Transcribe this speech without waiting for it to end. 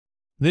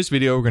In this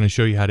video, we're going to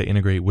show you how to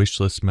integrate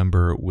WishList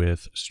member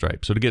with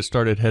Stripe. So to get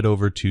started, head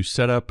over to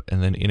Setup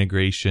and then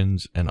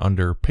Integrations, and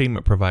under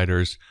Payment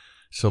Providers,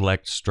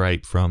 select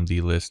Stripe from the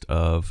list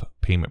of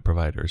payment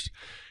providers.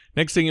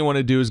 Next thing you want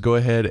to do is go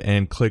ahead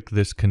and click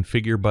this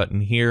Configure button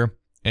here,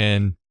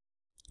 and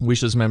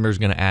WishList member is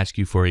going to ask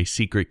you for a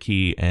secret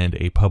key and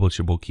a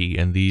publishable key,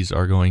 and these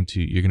are you're going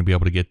to be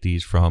able to get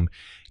these from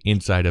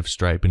inside of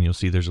Stripe, and you'll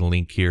see there's a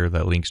link here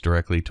that links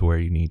directly to where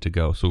you need to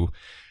go. So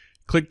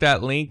click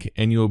that link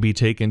and you will be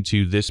taken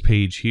to this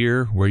page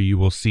here where you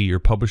will see your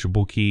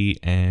publishable key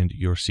and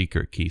your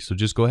secret key. So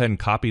just go ahead and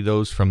copy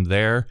those from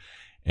there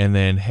and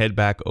then head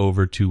back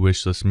over to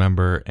WishList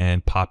member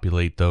and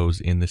populate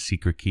those in the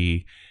secret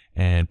key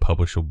and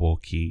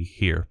publishable key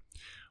here.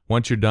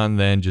 Once you're done,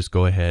 then just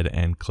go ahead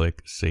and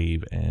click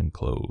Save and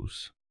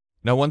Close.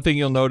 Now, one thing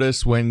you'll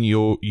notice when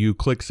you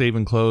click Save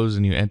and Close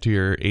and you enter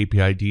your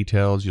API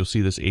details, you'll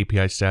see this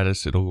API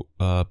status. It'll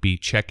be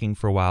checking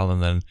for a while,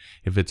 and then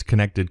if it's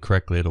connected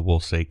correctly, it will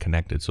say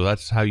connected. So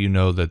that's how you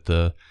know that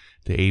the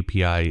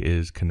API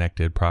is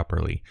connected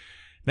properly.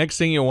 Next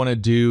thing you'll want to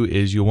do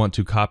is you'll want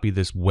to copy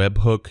this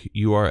webhook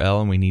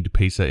URL, and we need to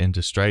paste that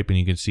into Stripe. And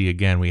you can see,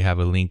 again, we have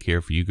a link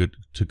here for you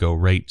to go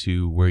right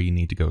to where you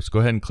need to go. So go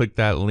ahead and click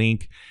that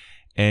link,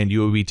 and you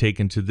will be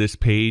taken to this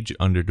page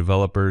under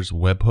Developers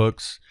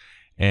Webhooks.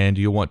 And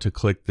you'll want to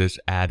click this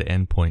Add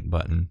Endpoint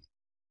button.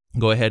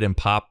 Go ahead and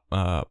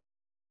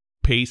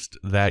paste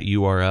that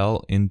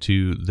URL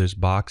into this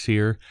box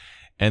here.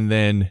 And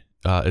then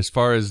as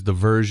far as the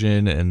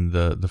version and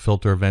the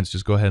filter events,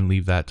 just go ahead and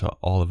leave that to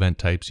all event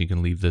types. You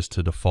can leave this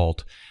to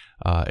default,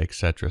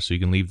 etc. So you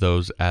can leave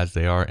those as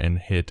they are and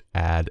hit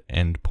Add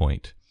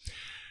Endpoint.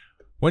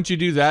 Once you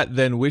do that,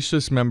 then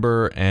WishList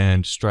member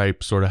and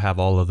Stripe sort of have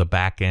all of the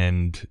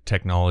back-end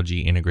technology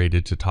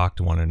integrated to talk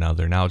to one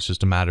another. Now it's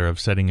just a matter of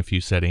setting a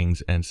few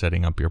settings and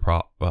setting up your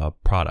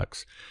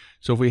products.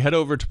 So if we head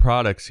over to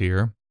products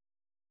here,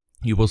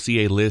 you will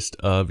see a list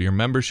of your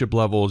membership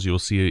levels. You'll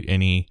see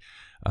any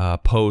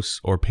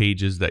posts or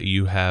pages that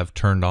you have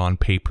turned on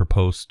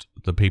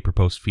the pay per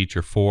post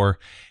feature for,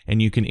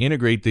 and you can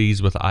integrate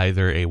these with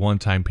either a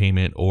one-time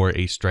payment or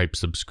a Stripe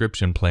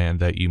subscription plan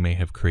that you may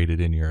have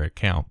created in your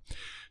account.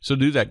 So to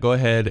do that, go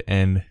ahead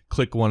and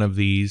click one of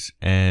these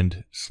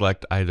and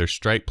select either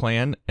Stripe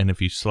plan, and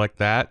if you select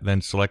that,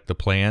 then select the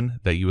plan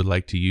that you would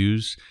like to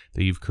use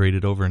that you've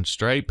created over in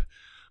Stripe.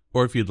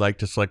 Or if you'd like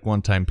to select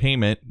one-time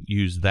payment,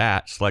 use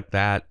that, select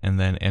that, and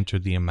then enter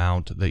the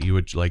amount that you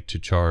would like to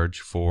charge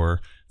for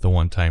the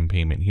one-time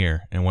payment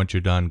here. And once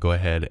you're done, go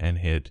ahead and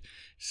hit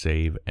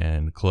Save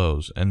and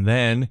Close. And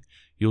then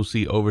you'll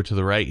see over to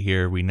the right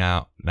here, we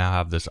now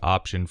have this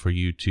option for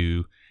you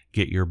to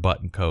get your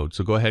button code.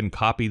 So go ahead and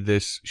copy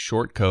this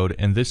short code,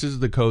 and this is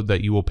the code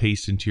that you will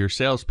paste into your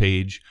sales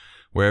page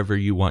wherever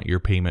you want your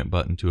payment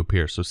button to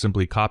appear. So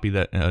simply copy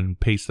that and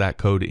paste that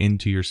code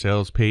into your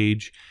sales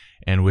page,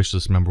 and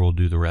WishList member will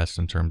do the rest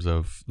in terms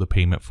of the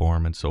payment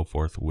form and so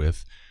forth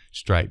with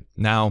Stripe.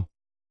 Now,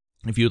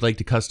 if you would like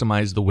to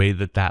customize the way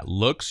that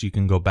looks, you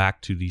can go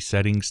back to the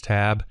Settings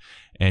tab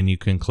and you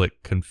can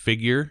click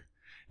Configure.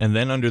 And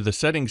then under the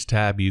Settings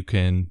tab, you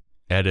can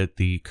edit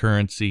the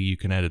currency, you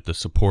can edit the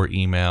support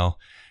email,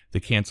 the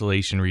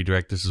cancellation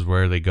redirect. This is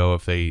where they go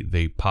if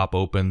they pop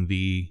open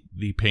the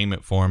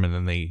payment form and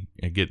then they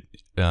get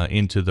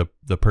into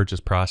the purchase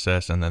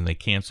process and then they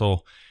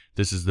cancel.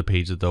 This is the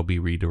page that they'll be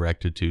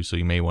redirected to, so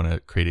you may want to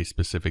create a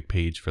specific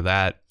page for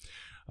that.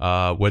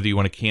 Whether you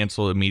want to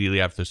cancel immediately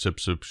after the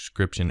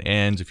subscription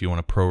ends, if you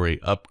want to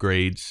prorate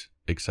upgrades,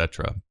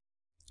 etc.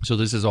 So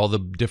this is all the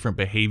different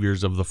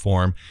behaviors of the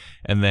form.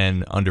 And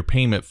then under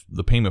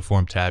the payment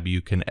form tab,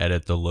 you can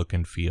edit the look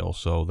and feel.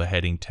 So the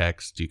heading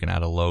text, you can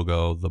add a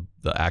logo,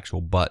 the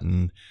actual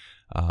button,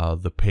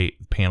 the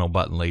panel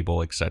button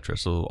label, etc.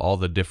 So all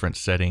the different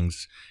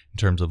settings in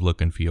terms of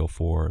look and feel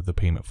for the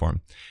payment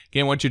form.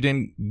 Again, once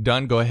you're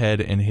done, go ahead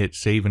and hit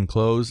Save and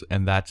Close,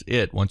 and that's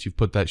it. Once you've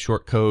put that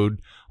short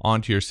code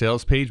onto your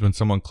sales page, when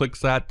someone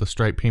clicks that, the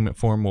Stripe payment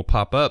form will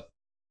pop up.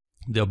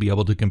 They'll be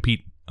able to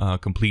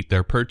complete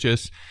their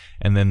purchase,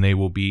 and then they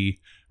will be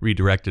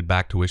redirected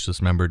back to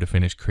WishList member to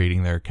finish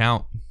creating their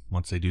account.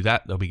 Once they do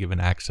that, they'll be given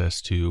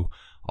access to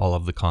all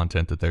of the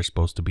content that they're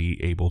supposed to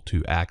be able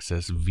to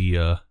access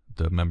via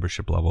the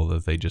membership level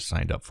that they just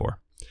signed up for.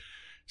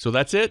 So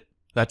that's it.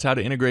 That's how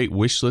to integrate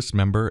WishList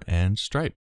member and Stripe.